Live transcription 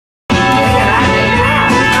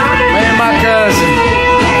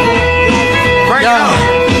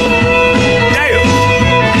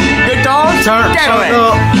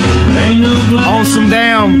on some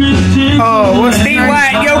damn, what's the name?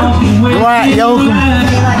 White Yoke. Dwight Yoakam.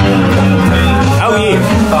 Oh yeah.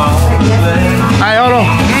 Hey, hold on.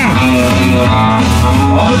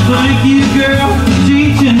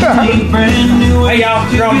 Hey y'all,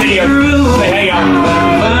 you're on video. Say hey y'all.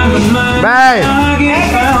 Bye.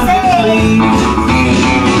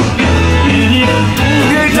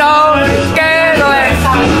 Guitar, Cadillac,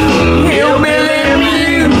 hillbilly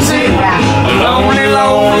music, lonely,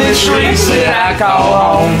 lonely streets that I call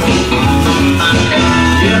home.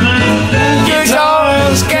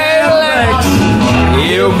 Guitars, Cadillacs,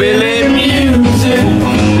 hillbilly music,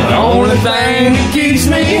 the only thing that keeps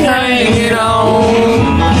me hanging on.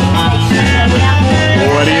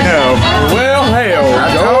 What do you know? Well, hell,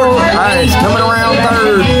 it's coming around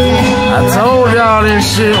third. I told y'all this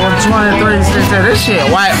shit on 23 said this shit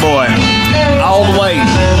white boy all the way.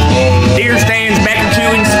 Deer stands, back and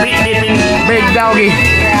chewing, spit dipping, Big doggy,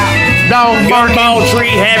 dog barking, ball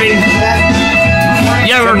tree having,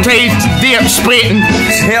 yellow teeth, dip splitting,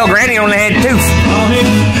 hell, Granny only had tooth.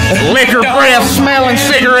 liquor breath, smelling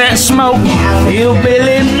cigarette smoke,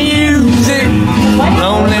 hillbilly music,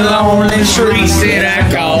 lonely, lonely streets that I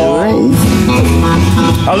call home.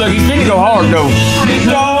 Oh look, he's finna go hard though.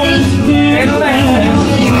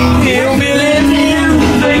 Hillbilly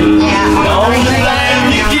music, the only thing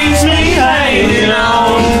that keeps me hanging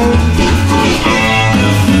on.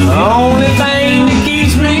 The only thing that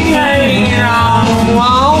keeps me hanging on.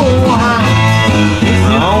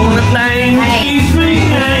 The only thing that keeps me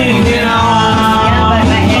hanging on.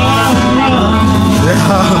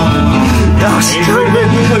 Y'all stupid.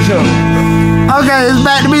 Okay, it's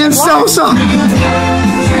back to being so-so.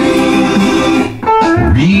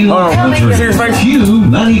 Serious face? Q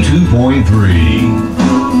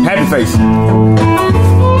 92.3. Happy face.